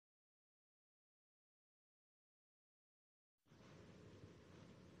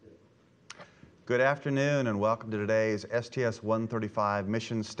Good afternoon and welcome to today's STS-135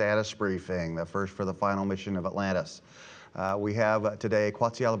 mission status briefing, the first for the final mission of Atlantis. We have today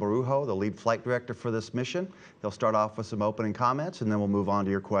Quatziala Barujo, the lead flight director for this mission. He'll start off with some opening comments and then we'll move on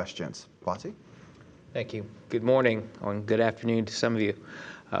to your questions. Quatzi? Thank you. Good morning or good afternoon to some of you.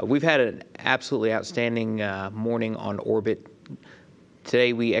 We've had an absolutely outstanding morning on orbit.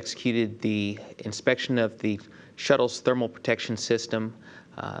 Today we executed the inspection of the shuttle's thermal protection system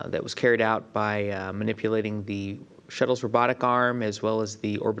that was carried out by manipulating the shuttle's robotic arm as well as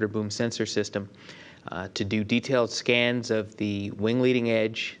the orbiter boom sensor system to do detailed scans of the wing leading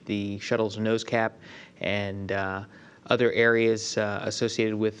edge, the shuttle's nose cap, and other areas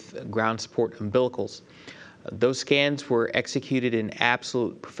associated with ground support umbilicals. Those scans were executed in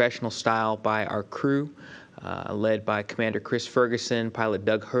absolute professional style by our crew, led by Commander Chris Ferguson, pilot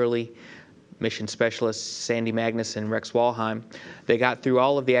Doug Hurley, mission specialists Sandy Magnus and Rex Walheim. They got through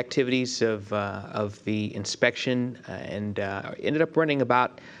all of the activities of the inspection and ended up running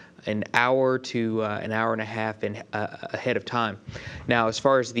about an hour to an hour and a half ahead of time. Now, as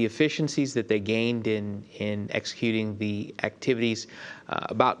far as the efficiencies that they gained in executing the activities,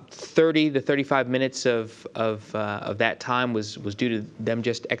 about 30 to 35 minutes of that time was due to them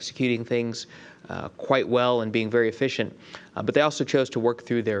just executing things quite well and being very efficient. But they also chose to work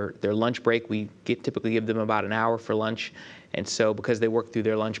through their lunch break. We typically give them about an hour for lunch. And so because they worked through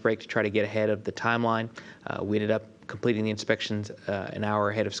their lunch break to try to get ahead of the timeline, we ended up completing the inspections an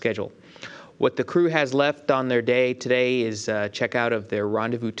hour ahead of schedule. What the crew has left on their day today is checkout of their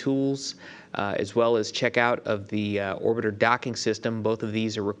rendezvous tools, as well as checkout of the orbiter docking system. Both of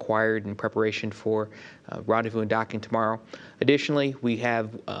these are required in preparation for rendezvous and docking tomorrow. Additionally, we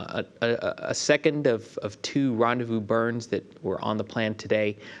have a second of two rendezvous burns that were on the plan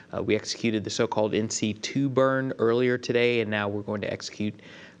today. We executed the so-called NC2 burn earlier today, and now we're going to execute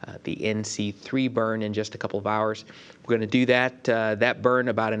the NC3 burn in just a couple of hours. We're going to do that burn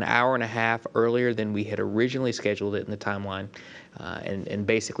about an hour and a half earlier than we had originally scheduled it in the timeline. And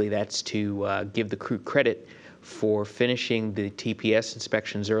basically that's to give the crew credit for finishing the TPS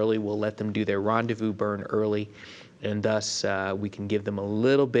inspections early. We'll let them do their rendezvous burn early, and thus we can give them a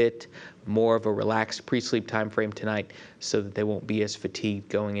little bit more of a relaxed pre-sleep time frame tonight so that they won't be as fatigued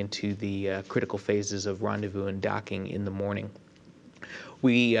going into the critical phases of rendezvous and docking in the morning.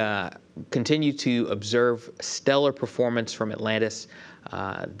 We continue to observe stellar performance from Atlantis.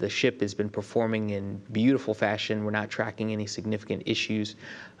 The ship has been performing in beautiful fashion. We're not tracking any significant issues.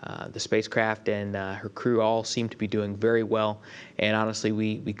 The spacecraft and her crew all seem to be doing very well. And honestly,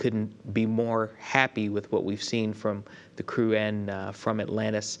 we couldn't be more happy with what we've seen from the crew and from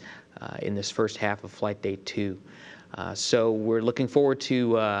Atlantis in this first half of Flight Day 2. So we're looking forward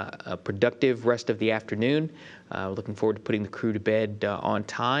to a productive rest of the afternoon. We're looking forward to putting the crew to bed on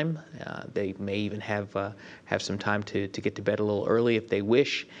time. They may even have some time to get to bed a little early if they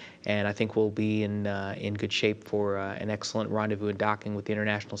wish. And I think we'll be in good shape for an excellent rendezvous and docking with the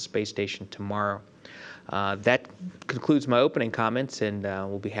International Space Station tomorrow. That concludes my opening comments, and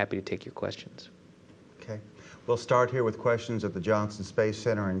we'll be happy to take your questions. Okay. We'll start here with questions at the Johnson Space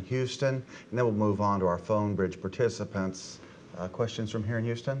Center in Houston, and then we'll move on to our phone bridge participants. Questions from here in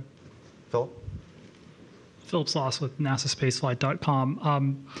Houston? Philip? Philip Sloss with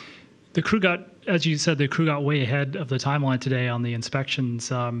NASASpaceflight.com. The crew got, as you said, the crew got way ahead of the timeline today on the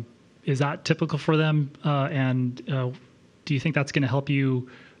inspections. Is that typical for them? And do you think that's going to help you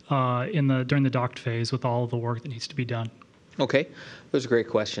during the docked phase with all of the work that needs to be done? Okay, those are great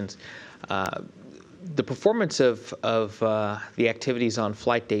questions. The performance of the activities on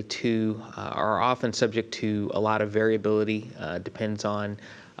Flight Day 2 are often subject to a lot of variability. Depends on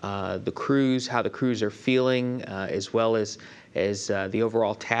the crews, how the crews are feeling, as well as the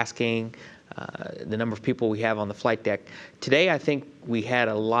overall tasking, the number of people we have on the flight deck. Today, I think we had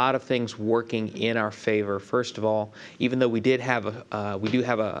a lot of things working in our favor. First of all, even though we do have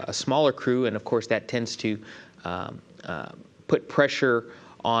a smaller crew, and of course that tends to put pressure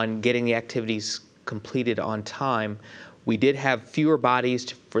on getting the activities completed on time, we did have fewer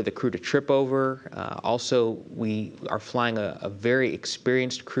bodies for the crew to trip over. Also, we are flying a very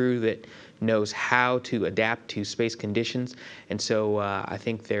experienced crew that knows how to adapt to space conditions, and so I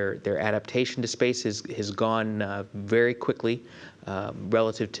think their adaptation to space has gone very quickly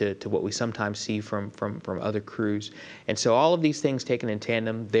relative to what we sometimes see from other crews. And so all of these things taken in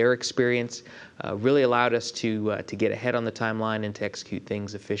tandem, their experience really allowed us to get ahead on the timeline and to execute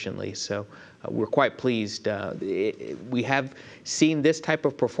things efficiently. So we're quite pleased. We have seen this type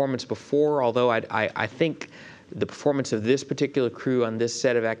of performance before, although I think the performance of this particular crew on this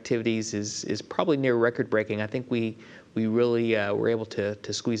set of activities is probably near record-breaking. I think we really were able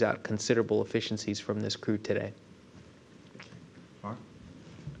to squeeze out considerable efficiencies from this crew today. Mark?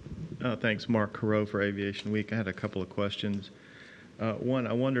 Thanks, Mark Carreau for Aviation Week. I had a couple of questions. One,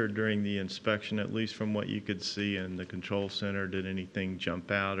 I wondered during the inspection, at least from what you could see in the control center, did anything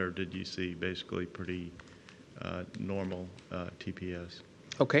jump out, or did you see basically pretty normal TPS?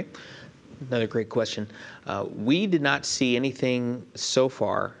 Okay, another great question. We did not see anything so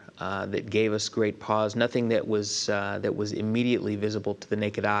far that gave us great pause. Nothing that was immediately visible to the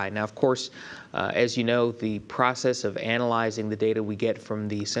naked eye. Now, of course, as you know, the process of analyzing the data we get from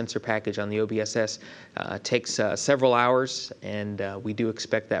the sensor package on the OBSS takes several hours, and we do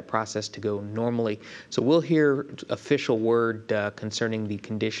expect that process to go normally. So we'll hear official word concerning the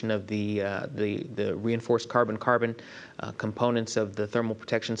condition of the reinforced carbon-carbon components of the thermal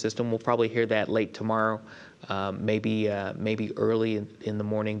protection system. We'll probably hear that late tomorrow. Maybe early in the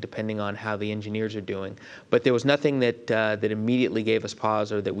morning, depending on how the engineers are doing. But there was nothing that immediately gave us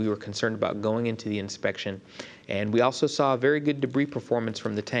pause or that we were concerned about going into the inspection. And we also saw very good debris performance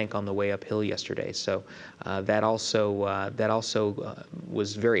from the tank on the way uphill yesterday. So that also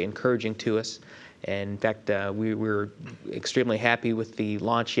was very encouraging to us. And in fact, we were extremely happy with the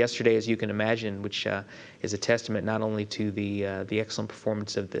launch yesterday, as you can imagine, which is a testament not only to the excellent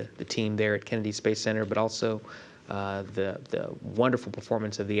performance of the team there at Kennedy Space Center, but also the wonderful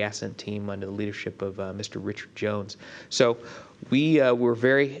performance of the Ascent team under the leadership of Mr. Richard Jones. So we were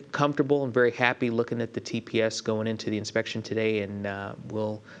very comfortable and very happy looking at the TPS going into the inspection today, and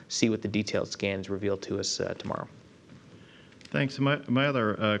we'll see what the detailed scans reveal to us tomorrow. Thanks. My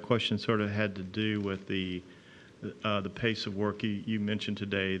other question sort of had to do with the pace of work. You mentioned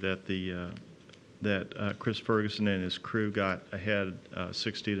today that that Chris Ferguson and his crew got ahead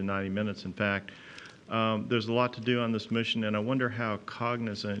 60 to 90 minutes. In fact, there's a lot to do on this mission, and I wonder how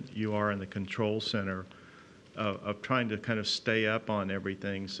cognizant you are in the control center of trying to kind of stay up on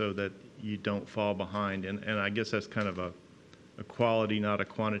everything so that you don't fall behind. And I guess that's kind of a quality, not a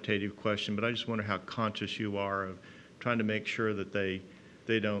quantitative question, but I just wonder how conscious you are of trying to make sure that they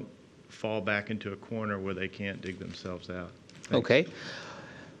don't fall back into a corner where they can't dig themselves out. Thanks. Okay.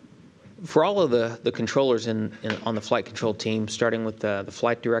 For all of the controllers on the flight control team, starting with the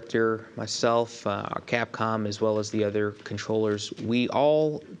flight director, myself, our Capcom, as well as the other controllers, we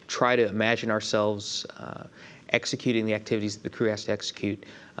all try to imagine ourselves executing the activities that the crew has to execute.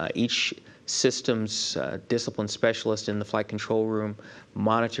 Each systems discipline specialist in the flight control room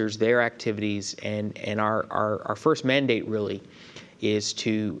monitors their activities, and our first mandate really is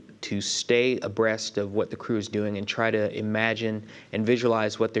to stay abreast of what the crew is doing and try to imagine and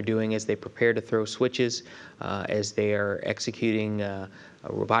visualize what they're doing as they prepare to throw switches, as they are executing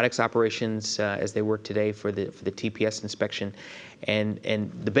robotics operations as they work today for the TPS inspection. And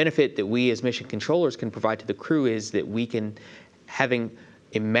the benefit that we as mission controllers can provide to the crew is that we can, having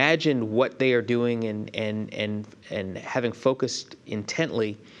imagined what they are doing and having focused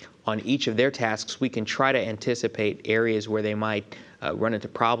intently on each of their tasks, we can try to anticipate areas where they might run into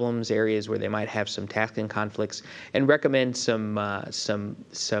problems, areas where they might have some tasking conflicts, and recommend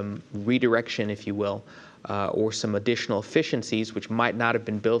some redirection, if you will, or some additional efficiencies which might not have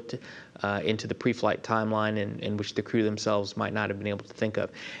been built into the pre-flight timeline and which the crew themselves might not have been able to think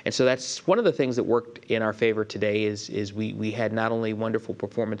of. And so that's one of the things that worked in our favor today is we had not only wonderful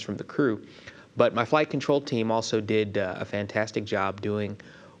performance from the crew, but my flight control team also did a fantastic job doing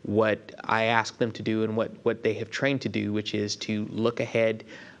what I asked them to do and what they have trained to do, which is to look ahead,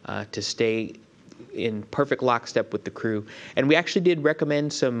 to stay in perfect lockstep with the crew. And we actually did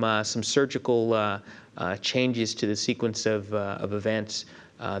recommend some surgical changes to the sequence of events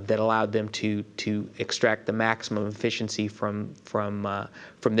that allowed them to extract the maximum efficiency from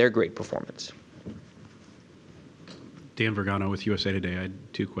their great performance. Dan Vergano with USA Today. I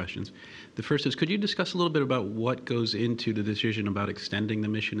had two questions. The first is, could you discuss a little bit about what goes into the decision about extending the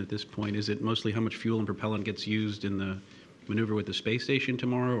mission at this point? Is it mostly how much fuel and propellant gets used in the maneuver with the space station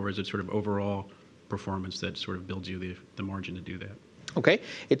tomorrow, or is it sort of overall performance that sort of builds you the margin to do that? Okay,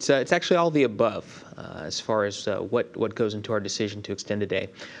 it's actually all the above as far as what goes into our decision to extend a day.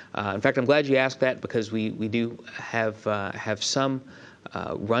 In fact, I'm glad you asked that because we do have some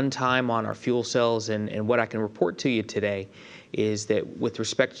run time on our fuel cells, and what I can report to you today is that with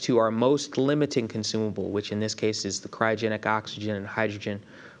respect to our most limiting consumable, which in this case is the cryogenic oxygen and hydrogen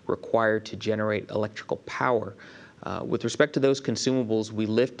required to generate electrical power, with respect to those consumables, we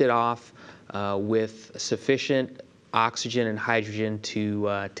lifted off with sufficient oxygen and hydrogen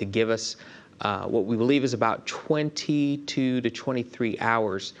to give us what we believe is about 22 to 23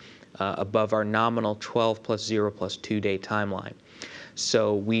 hours above our nominal 12 plus 0 plus 2 day timeline.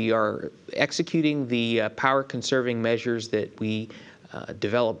 So we are executing the power conserving measures that we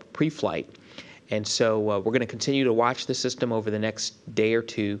developed pre-flight. And so we're going to continue to watch the system over the next day or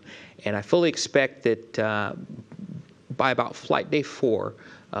two. And I fully expect that by about flight day 4,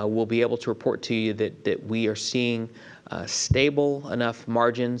 we'll be able to report to you that we are seeing stable enough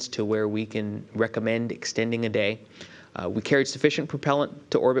margins to where we can recommend extending a day. We carried sufficient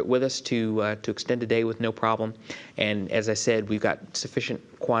propellant to orbit with us to extend a day with no problem. And as I said, we've got sufficient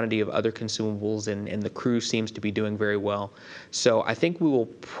quantity of other consumables, and the crew seems to be doing very well. So I think we will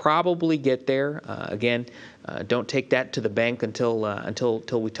probably get there. Again, don't take that to the bank until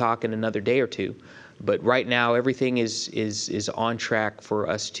we talk in another day or two. But right now, everything is on track for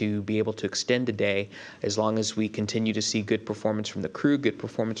us to be able to extend a day as long as we continue to see good performance from the crew, good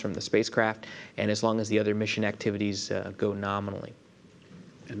performance from the spacecraft, and as long as the other mission activities go nominally.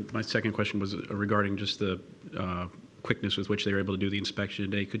 And my second question was regarding just the quickness with which they were able to do the inspection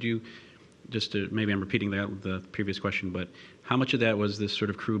today. Could you, just to, maybe I'm repeating the previous question, but how much of that was this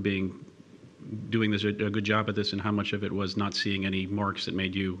sort of crew doing a good job at this, and how much of it was not seeing any marks that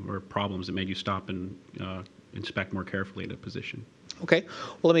made you, or problems that made you stop and inspect more carefully at a position? Okay.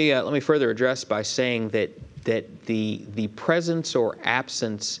 Well, let me further address by saying that the presence or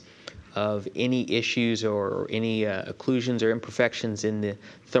absence of any issues or any occlusions or imperfections in the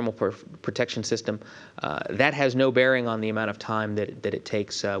thermal protection system, that has no bearing on the amount of time that it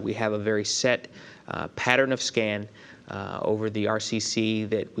takes. We have a very set pattern of scan over the RCC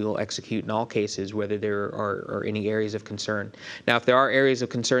that we will execute in all cases, whether there are any areas of concern. Now, if there are areas of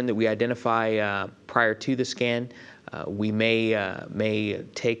concern that we identify prior to the scan, we may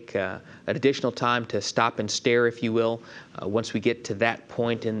take an additional time to stop and stare, if you will, once we get to that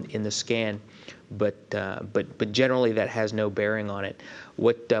point in the scan. But generally, that has no bearing on it.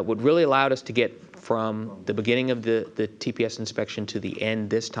 What really allowed us to get from the beginning of the TPS inspection to the end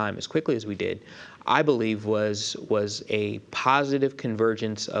this time as quickly as we did, I believe was a positive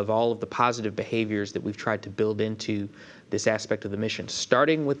convergence of all of the positive behaviors that we've tried to build into this aspect of the mission,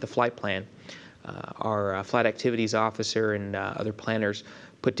 starting with the flight plan. Our flight activities officer and other planners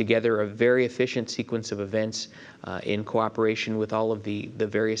put together a very efficient sequence of events in cooperation with all of the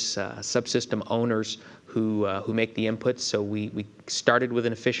various subsystem owners who make the inputs. So we started with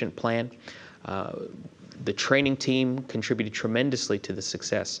an efficient plan. The training team contributed tremendously to the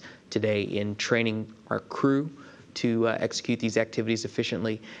success today in training our crew to execute these activities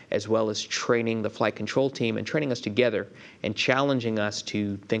efficiently, as well as training the flight control team and training us together and challenging us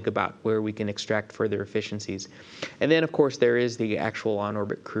to think about where we can extract further efficiencies. And then, of course, there is the actual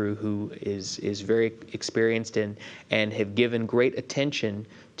on-orbit crew who is very experienced and have given great attention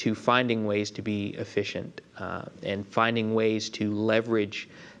to finding ways to be efficient and finding ways to leverage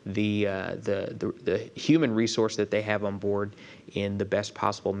the human resource that they have on board in the best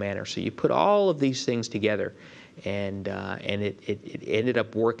possible manner. So you put all of these things together, and it ended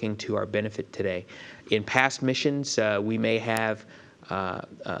up working to our benefit today. In past missions, we may have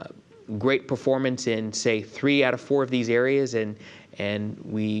great performance in, say, 3 out of 4 of these areas, and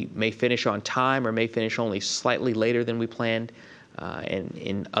we may finish on time or may finish only slightly later than we planned. And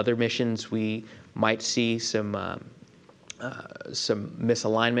in other missions, we might see some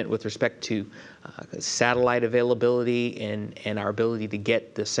misalignment with respect to satellite availability and our ability to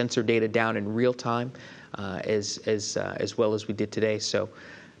get the sensor data down in real time, as well as we did today. So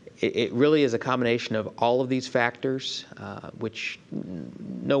it really is a combination of all of these factors, which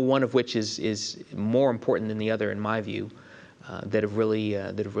no one of which is more important than the other, in my view, that have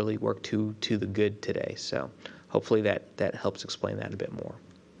really worked to the good today. So hopefully that helps explain that a bit more.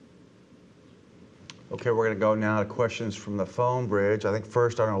 Okay, we're going to go now to questions from the phone bridge. I think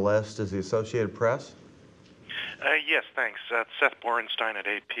first on our list is the Associated Press. Yes, thanks. Seth Borenstein at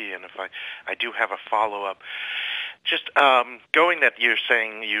AP, and if I do have a follow-up. Just going that you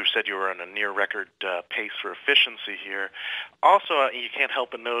said you were on a near record pace for efficiency here. Also, you can't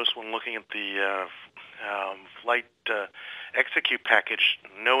help but notice when looking at the flight execute package,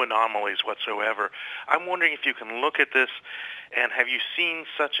 no anomalies whatsoever. I'm wondering if you can look at this, and have you seen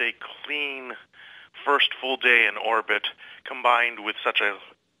such a clean first full day in orbit combined with such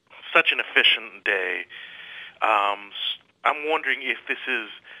an efficient day? I'm wondering if this is,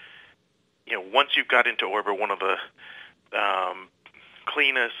 once you've got into orbit, one of the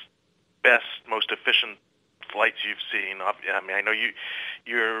cleanest, best, most efficient flights you've seen. I mean, I know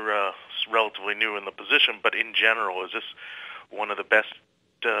you're relatively new in the position, but in general, is this one of the best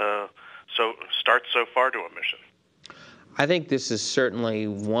starts so far to a mission? I think this is certainly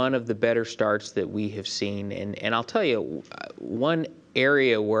one of the better starts that we have seen. And I'll tell you, one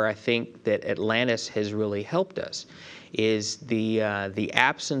area where I think that Atlantis has really helped us is the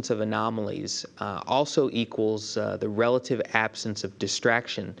absence of anomalies also equals the relative absence of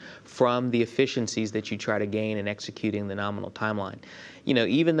distraction from the efficiencies that you try to gain in executing the nominal timeline. You know,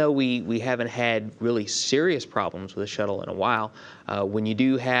 even though we haven't had really serious problems with the shuttle in a while, when you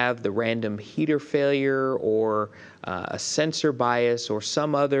do have the random heater failure or a sensor bias or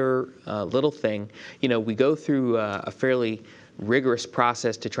some other little thing, you know, we go through a fairly rigorous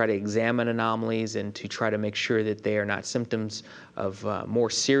process to try to examine anomalies and to try to make sure that they are not symptoms of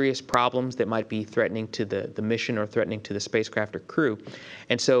more serious problems that might be threatening to the mission or threatening to the spacecraft or crew.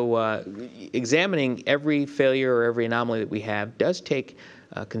 And so examining every failure or every anomaly that we have does take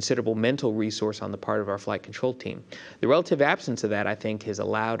considerable mental resource on the part of our flight control team. The relative absence of that, I think, has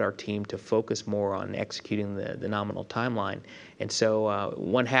allowed our team to focus more on executing the nominal timeline. And so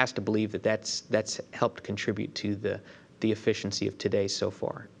one has to believe that that's helped contribute to the efficiency of today so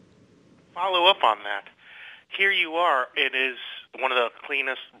far. Follow up on that. Here you are. It is one of the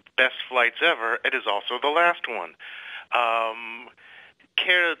cleanest, best flights ever. It is also the last one.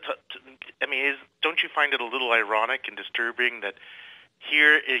 Don't you find it a little ironic and disturbing that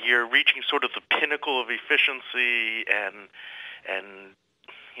here you're reaching sort of the pinnacle of efficiency and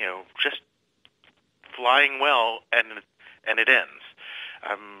you know, just flying well, and it ends?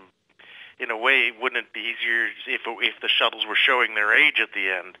 In a way, wouldn't it be easier if the shuttles were showing their age at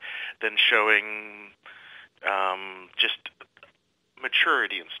the end than showing just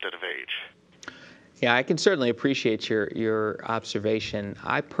maturity instead of age? Yeah, I can certainly appreciate your observation.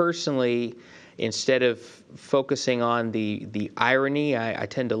 I personally, instead of focusing on the irony, I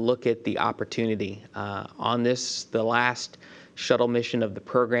tend to look at the opportunity. On this, the last shuttle mission of the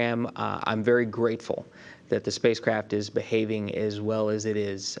program, I'm very grateful that the spacecraft is behaving as well as it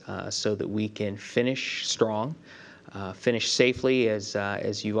is so that we can finish strong, finish safely.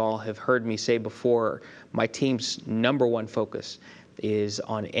 As you all have heard me say before, my team's #1 focus is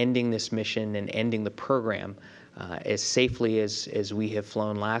on ending this mission and ending the program as safely as we have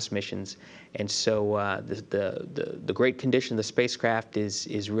flown last missions. And so the great condition of the spacecraft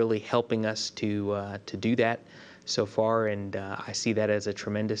is really helping us to do that so far, and I see that as a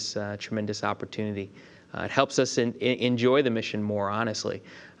tremendous opportunity. It helps us enjoy the mission more, honestly,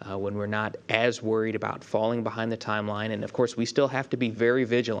 when we're not as worried about falling behind the timeline. And of course, we still have to be very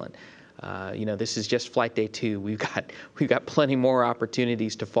vigilant. You know, this is just flight day 2. We've got plenty more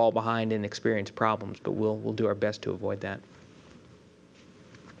opportunities to fall behind and experience problems, but we'll do our best to avoid that.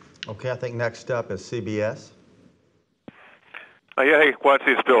 Okay, I think next up is CBS. Hey, Quatsi,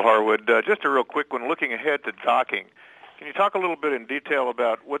 it's Bill Harwood. Just a real quick one. Looking ahead to docking, can you talk a little bit in detail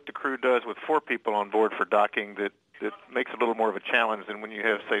about what the crew does with 4 people on board for docking that makes it a little more of a challenge than when you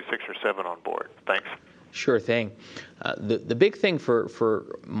have, say, 6 or 7 on board? Thanks. Sure thing. The big thing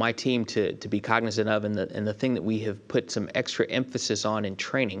for my team to be cognizant of, and the thing that we have put some extra emphasis on in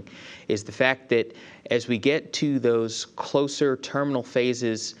training, is the fact that as we get to those closer terminal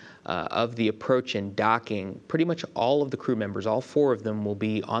phases of the approach and docking, pretty much all of the crew members, all 4 of them, will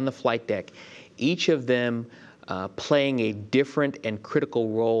be on the flight deck, each of them playing a different and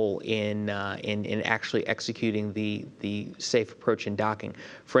critical role in actually executing the safe approach and docking.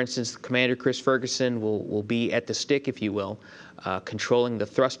 For instance, Commander Chris Ferguson will be at the stick, if you will, controlling the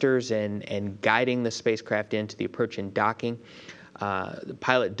thrusters and guiding the spacecraft into the approach and docking. The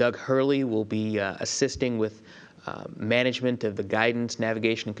pilot Doug Hurley will be assisting with management of the guidance,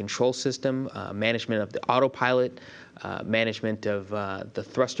 navigation, and control system, management of the autopilot, management of the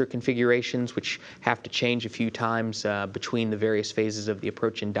thruster configurations, which have to change a few times between the various phases of the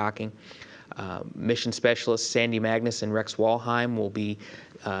approach and docking. Mission specialists Sandy Magnus and Rex Walheim will be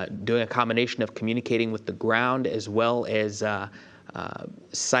doing a combination of communicating with the ground as well as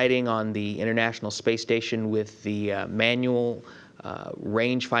sighting on the International Space Station with the manual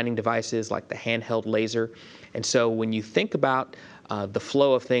range-finding devices like the handheld laser. And so when you think about the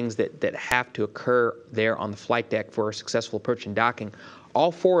flow of things that have to occur there on the flight deck for a successful approach and docking,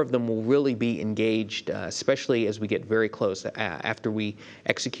 all 4 of them will really be engaged, especially as we get very close, after we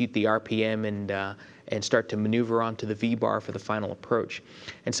execute the RPM and start to maneuver onto the V-bar for the final approach.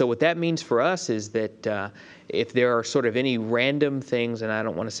 And so what that means for us is that if there are sort of any random things, and I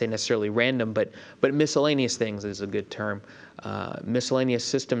don't want to say necessarily random, but miscellaneous things is a good term, miscellaneous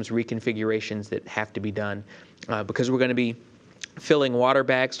systems reconfigurations that have to be done, because we're going to be filling water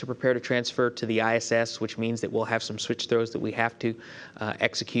bags to prepare to transfer to the ISS, which means that we'll have some switch throws that we have to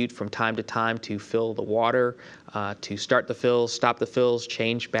execute from time to time to fill the water, to start the fills, stop the fills,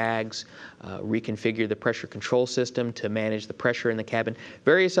 change bags, reconfigure the pressure control system to manage the pressure in the cabin,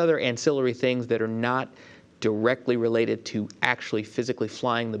 various other ancillary things that are not directly related to actually physically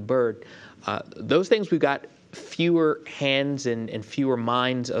flying the bird. Those things we've got fewer hands and fewer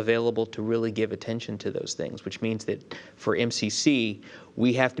minds available to really give attention to those things, which means that for MCC,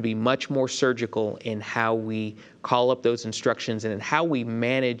 we have to be much more surgical in how we call up those instructions and in how we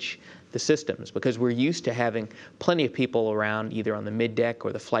manage the systems, because we're used to having plenty of people around either on the mid deck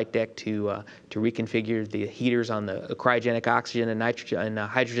or the flight deck to reconfigure the heaters on the cryogenic oxygen and nitrogen and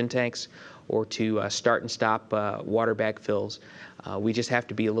hydrogen tanks, or to start and stop water bag fills. We just have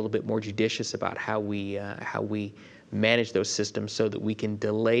to be a little bit more judicious about how we manage those systems so that we can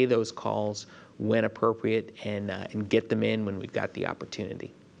delay those calls when appropriate and get them in when we've got the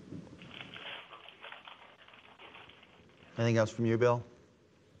opportunity. Anything else from you, Bill?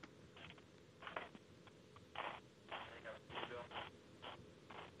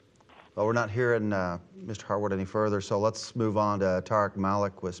 Well, we're not hearing Mr. Harwood any further, so let's move on to Tarek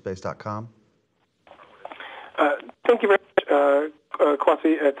Malik with Space.com. Thank you very much,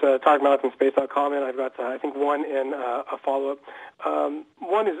 Kwasi. It's Tarek Malik from Space.com, and I've got, I think, one and a follow-up.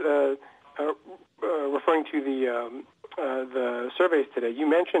 One is referring to the surveys today. You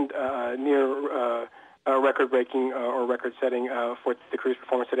mentioned near record-breaking or record-setting for the crew's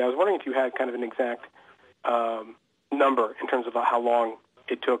performance today. I was wondering if you had kind of an exact number in terms of how long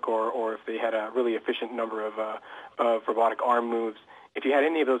it took, or if they had a really efficient number of robotic arm moves. If you had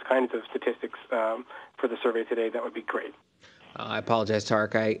any of those kinds of statistics for the survey today, that would be great. I apologize,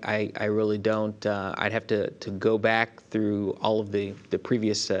 Tarek. I really don't. I'd have to go back through all of the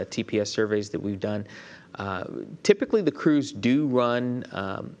previous TPS surveys that we've done. Typically, the crews do run.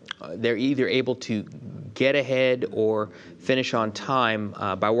 They're either able to get ahead or finish on time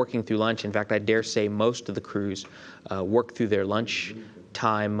by working through lunch. In fact, I dare say most of the crews work through their lunch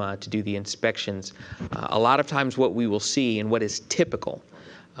time to do the inspections. A lot of times what we will see, and what is typical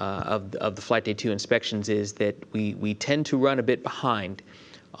of the Flight Day 2 inspections, is that we tend to run a bit behind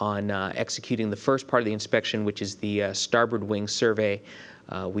on executing the first part of the inspection, which is the starboard wing survey.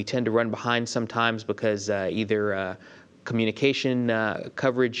 We tend to run behind sometimes because either communication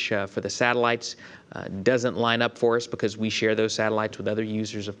coverage for the satellites doesn't line up for us, because we share those satellites with other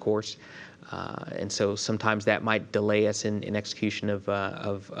users, of course. And so sometimes that might delay us in execution of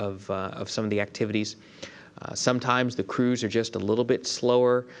some of the activities. Sometimes the crews are just a little bit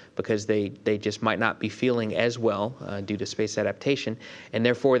slower because they just might not be feeling as well due to space adaptation, and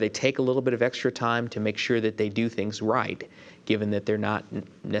therefore they take a little bit of extra time to make sure that they do things right, given that they're not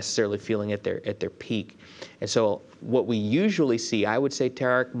necessarily feeling at their peak. And so what we usually see, I would say,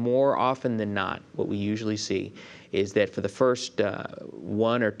 Tarek, more often than not, what we usually see is that for the first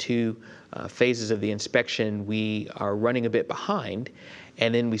one or two phases of the inspection, we are running a bit behind,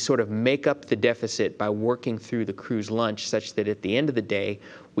 and then we sort of make up the deficit by working through the crew's lunch, such that at the end of the day,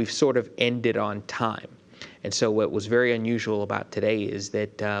 we've sort of ended on time. And so what was very unusual about today is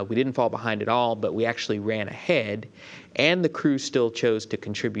that we didn't fall behind at all, but we actually ran ahead, and the crew still chose to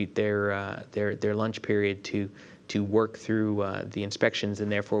contribute their lunch period to work through the inspections,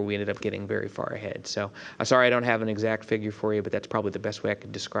 and therefore we ended up getting very far ahead. So I'm sorry I don't have an exact figure for you, but that's probably the best way I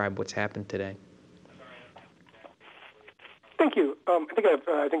could describe what's happened today. Thank you.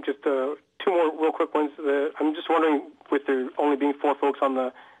 I think just two more real quick ones. I'm just wondering, with there only being 4 folks on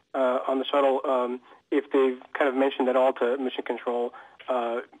the shuttle, if they've kind of mentioned at all to Mission Control,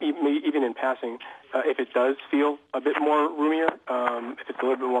 even in passing, if it does feel a bit more roomier, if it's a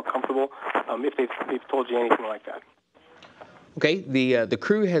little bit more comfortable, if they've told you anything like that. Okay, the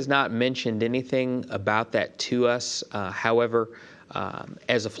crew has not mentioned anything about that to us. However,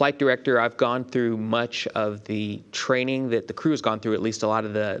 as a flight director, I've gone through much of the training that the crew has gone through, at least a lot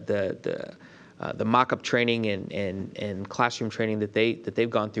of the mock-up training and classroom training that they've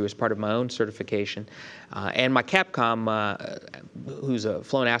gone through as part of my own certification. And my Capcom, who's a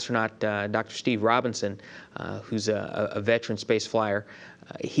flown astronaut, Dr. Steve Robinson, who's a veteran space flyer,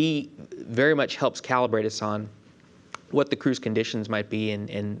 he very much helps calibrate us on what the crew's conditions might be,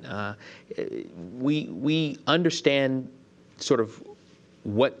 and we understand sort of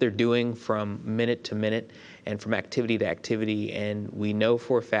what they're doing from minute to minute and from activity to activity, and we know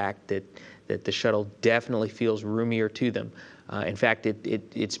for a fact that the shuttle definitely feels roomier to them. In fact,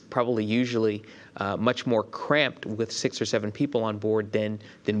 it's probably usually much more cramped with 6 or 7 people on board than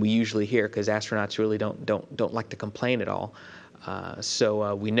we usually hear, because astronauts really don't like to complain at all.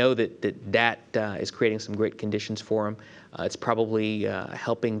 So we know that is creating some great conditions for them. It's probably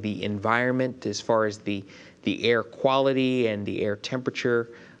helping the environment as far as the air quality and the air temperature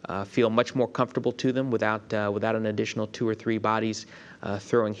feel much more comfortable to them without an additional 2 or 3 bodies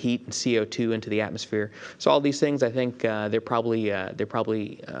throwing heat and CO2 into the atmosphere. So all these things, I think they're probably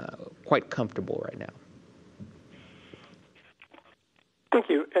quite comfortable right now. Thank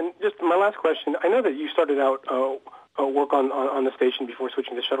you. And just my last question, I know that you started out work on the station before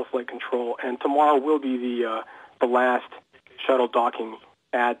switching to shuttle flight control, and tomorrow will be the last shuttle docking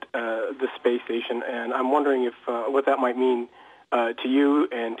at the space station, and I'm wondering if what that might mean to you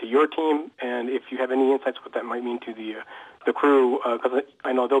and to your team, and if you have any insights what that might mean to the crew, because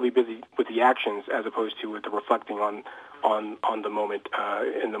I know they'll be busy with the actions as opposed to with the reflecting on the moment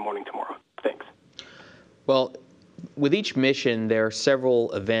in the morning tomorrow. Thanks. Well, with each mission, there are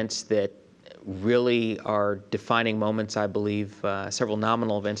several events that really are defining moments, I believe, several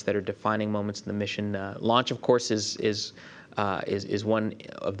nominal events that are defining moments in the mission. Launch, of course, is one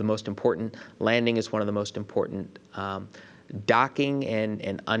of the most important. Landing is one of the most important. Docking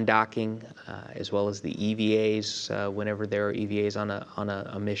and undocking, as well as the EVAs, whenever there are EVAs on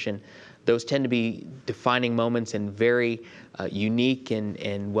a mission, those tend to be defining moments and very unique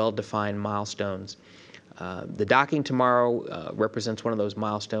and well-defined milestones. The docking tomorrow represents one of those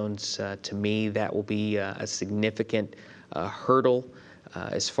milestones to me. That will be a significant hurdle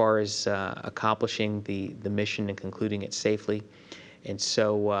as far as accomplishing the mission and concluding it safely. And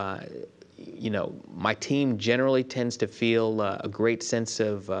so, my team generally tends to feel a great sense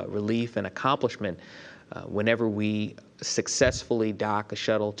of relief and accomplishment whenever we successfully dock a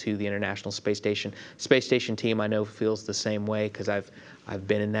shuttle to the International Space Station. Space Station team, I know, feels the same way because I've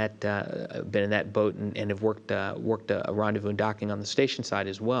been in that boat and have worked a rendezvous and docking on the station side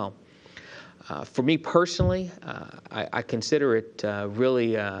as well. For me personally, I consider it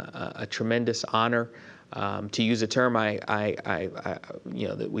really a tremendous honor. To use a term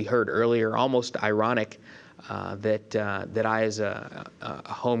that we heard earlier, almost ironic, that I, as a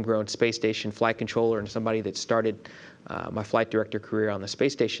homegrown space station flight controller and somebody that started my flight director career on the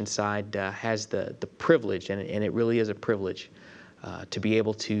space station side, has the privilege, and it really is a privilege, to be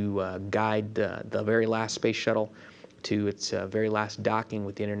able to guide the very last space shuttle to its very last docking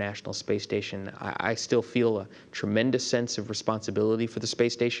with the International Space Station. I still feel a tremendous sense of responsibility for the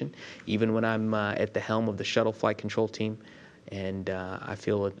space station, even when I'm at the helm of the shuttle flight control team. And I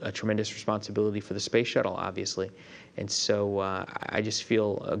feel a tremendous responsibility for the space shuttle, obviously. And so I just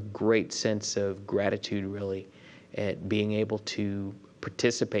feel a great sense of gratitude, really, at being able to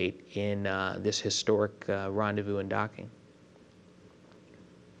participate in this historic rendezvous and docking.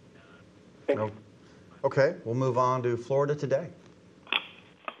 Okay, we'll move on to Florida Today.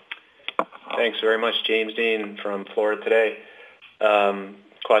 Thanks very much, James Dean from Florida Today.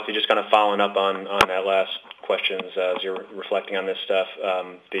 Kwasi, just kind of following up on that last questions as you're reflecting on this stuff.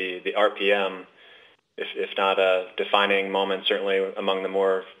 The RPM, if not a defining moment, certainly among the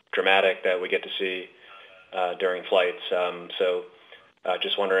more dramatic that we get to see during flights. So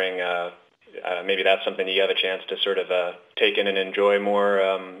just wondering, maybe that's something you have a chance to sort of take in and enjoy more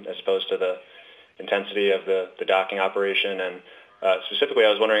as opposed to the intensity of the docking operation. And specifically, I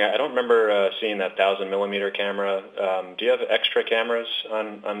was wondering, I don't remember seeing that 1,000 millimeter camera. Do you have extra cameras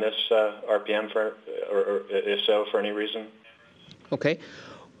on this RPM or if so, for any reason? Okay.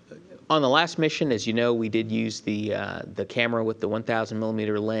 On the last mission, as you know, we did use the camera with the 1,000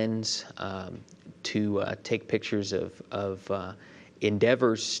 millimeter lens to take pictures of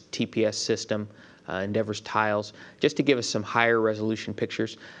Endeavor's TPS system, Endeavor's tiles, just to give us some higher resolution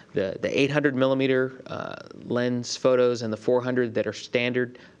pictures. The 800 millimeter lens photos and the 400 that are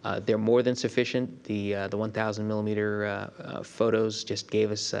standard, they're more than sufficient. The 1,000 millimeter photos just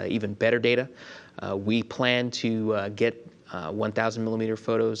gave us even better data. We plan to get 1,000 millimeter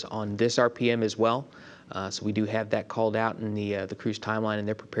photos on this RPM as well. So we do have that called out in the crew's timeline, and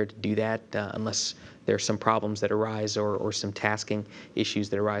they're prepared to do that unless there are some problems that arise or some tasking issues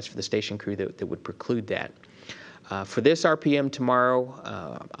that arise for the station crew that would preclude that. For this RPM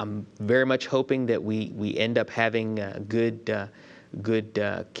tomorrow, I'm very much hoping that we end up having good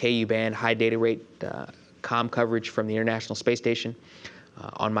KU band, high data rate comm coverage from the International Space Station.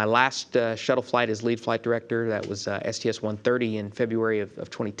 On my last shuttle flight as lead flight director, that was STS-130 in February of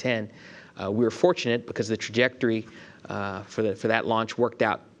 2010, we were fortunate because the trajectory for that launch worked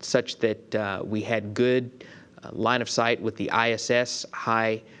out such that we had good line of sight with the ISS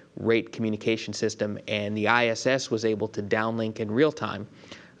high rate communication system, and the ISS was able to downlink in real time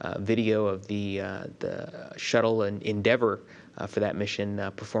video of the shuttle and Endeavor for that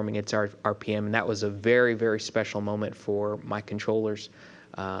mission, performing its RPM. And that was a very, very special moment for my controllers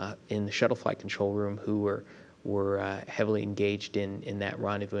in the shuttle flight control room, who were heavily engaged in that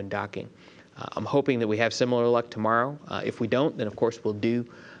rendezvous and docking. I'm hoping that we have similar luck tomorrow. If we don't, then of course we'll do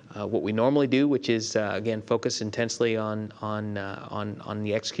what we normally do, which is again focus intensely on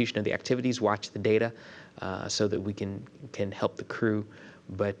the execution of the activities, watch the data, so that we can help the crew.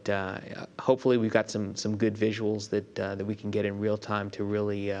 But hopefully we've got some good visuals that we can get in real time to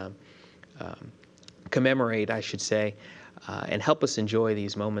really commemorate, I should say, and help us enjoy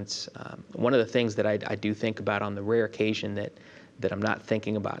these moments. One of the things that I do think about on the rare occasion that I'm not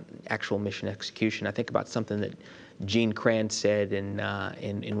thinking about actual mission execution, I think about something that Gene Kranz said in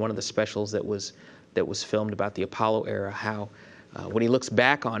one of the specials that was filmed about the Apollo era, how when he looks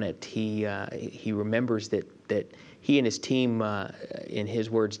back on it, he remembers that he and his team, in his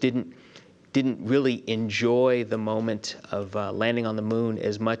words, didn't really enjoy the moment of landing on the moon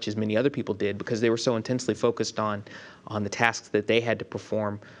as much as many other people did, because they were so intensely focused on the tasks that they had to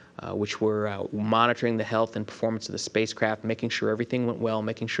perform, which were monitoring the health and performance of the spacecraft, making sure everything went well,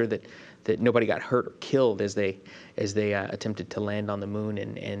 making sure that nobody got hurt or killed as they attempted to land on the moon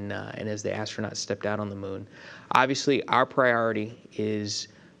and as the astronauts stepped out on the moon. Obviously, our priority is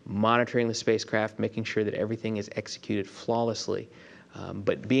monitoring the spacecraft, making sure that everything is executed flawlessly.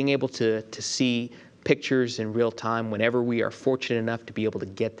 But being able to see pictures in real time whenever we are fortunate enough to be able to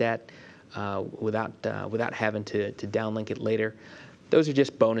get that without having to downlink it later, those are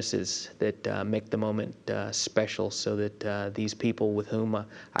just bonuses that make the moment special, so that these people with whom I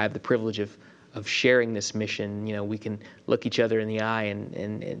have the privilege of sharing this mission, we can look each other in the eye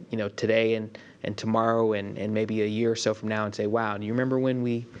and today and tomorrow and maybe a year or so from now and say, wow, do you remember when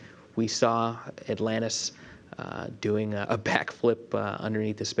we saw Atlantis doing a backflip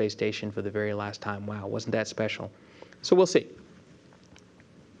underneath the space station for the very last time? Wow, wasn't that special? So we'll see.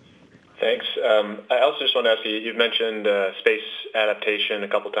 Thanks. I also just want to ask you, you've mentioned space adaptation a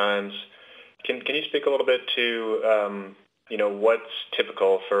couple times. Can you speak a little bit to, what's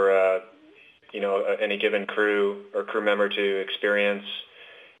typical for, any given crew or crew member to experience?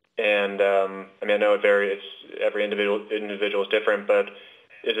 And, I know it varies, every individual is different, but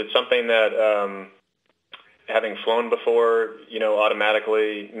is it something that having flown before,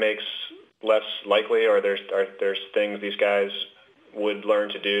 automatically makes less likely, or there's things these guys would learn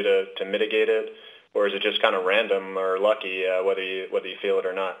to do to mitigate it, or is it just kind of random or lucky whether you feel it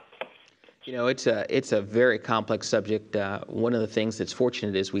or not? It's a very complex subject. One of the things that's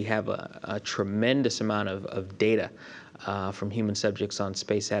fortunate is we have a tremendous amount of data from human subjects on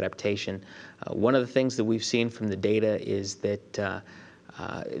space adaptation. One of the things that we've seen from the data is that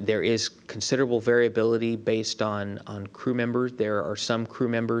there is considerable variability based on crew members. There are some crew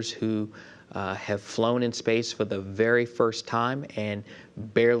members who have flown in space for the very first time and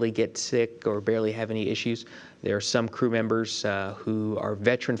barely get sick or barely have any issues. There are some crew members who are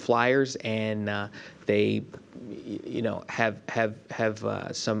veteran flyers and they, have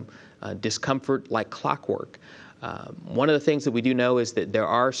some discomfort like clockwork. One of the things that we do know is that there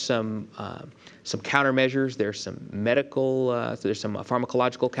are some countermeasures. There's some medical, there's some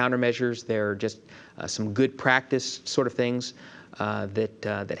pharmacological countermeasures. There are just some good practice sort of things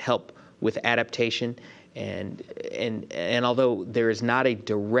that help with adaptation. And although there is not a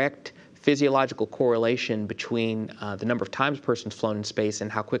direct physiological correlation between the number of times a person's flown in space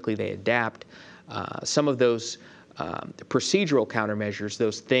and how quickly they adapt, some of those procedural countermeasures,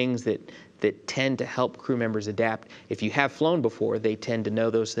 those things that tend to help crew members adapt. If you have flown before, they tend to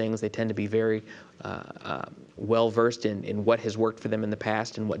know those things. They tend to be very well-versed in what has worked for them in the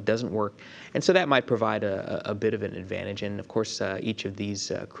past and what doesn't work. And so that might provide a bit of an advantage. And of course, each of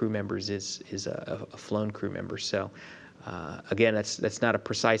these crew members is a flown crew member. So again, that's not a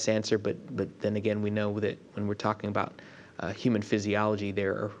precise answer, but then again, we know that when we're talking about human physiology,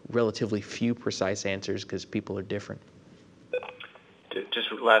 there are relatively few precise answers because people are different.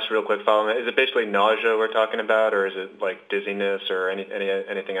 Just last real quick follow-up. Is it basically nausea we're talking about, or is it like dizziness or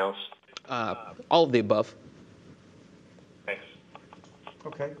anything else? All of the above. Thanks.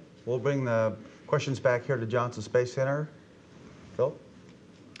 Okay. We'll bring the questions back here to Johnson Space Center. Phil?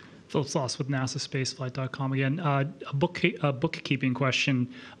 Philip Sloss with NASASpaceflight.com again. A bookkeeping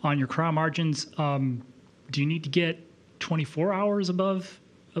question on your cryo margins. Do you need to get 24 hours above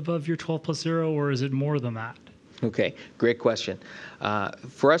your 12+0, or is it more than that? Okay, great question.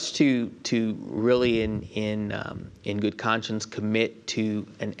 For us to really in good conscience commit to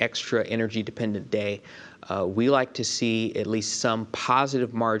an extra energy-dependent day, we like to see at least some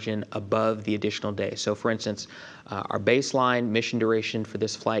positive margin above the additional day. So, for instance, our baseline mission duration for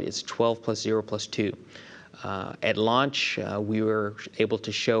this flight is 12+0+2. At launch, we were able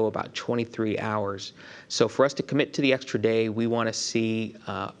to show about 23 hours. So for us to commit to the extra day, we want to see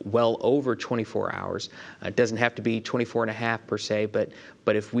well over 24 hours. It doesn't have to be 24 and a half per se, but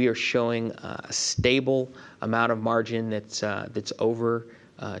if we are showing a stable amount of margin that's over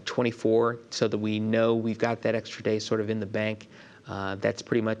 24, so that we know we've got that extra day sort of in the bank, that's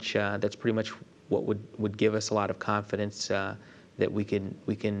pretty much what would give us a lot of confidence that we can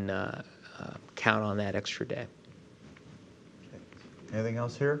count on that extra day. Anything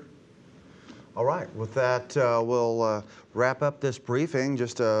else here? All right, with that, we'll wrap up this briefing.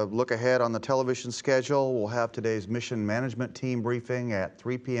 Just a look ahead on the television schedule. We'll have today's mission management team briefing at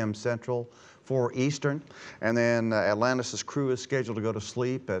 3 p.m. Central, 4 Eastern. And then Atlantis' crew is scheduled to go to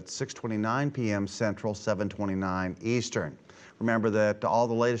sleep at 6:29 p.m. Central, 7:29 Eastern. Remember that all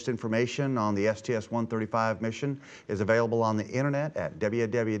the latest information on the STS-135 mission is available on the internet at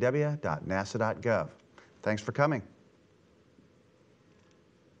www.nasa.gov. Thanks for coming.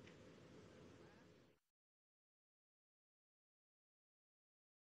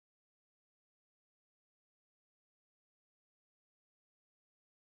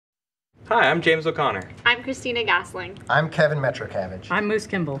 Hi, I'm James O'Connor. I'm Christina Gasling. I'm Kevin Metrocavage. I'm Moose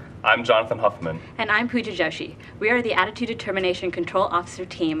Kimball. I'm Jonathan Huffman. And I'm Pooja Joshi. We are the Attitude Determination Control Officer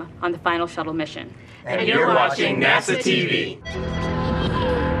team on the final shuttle mission. And you're watching NASA TV.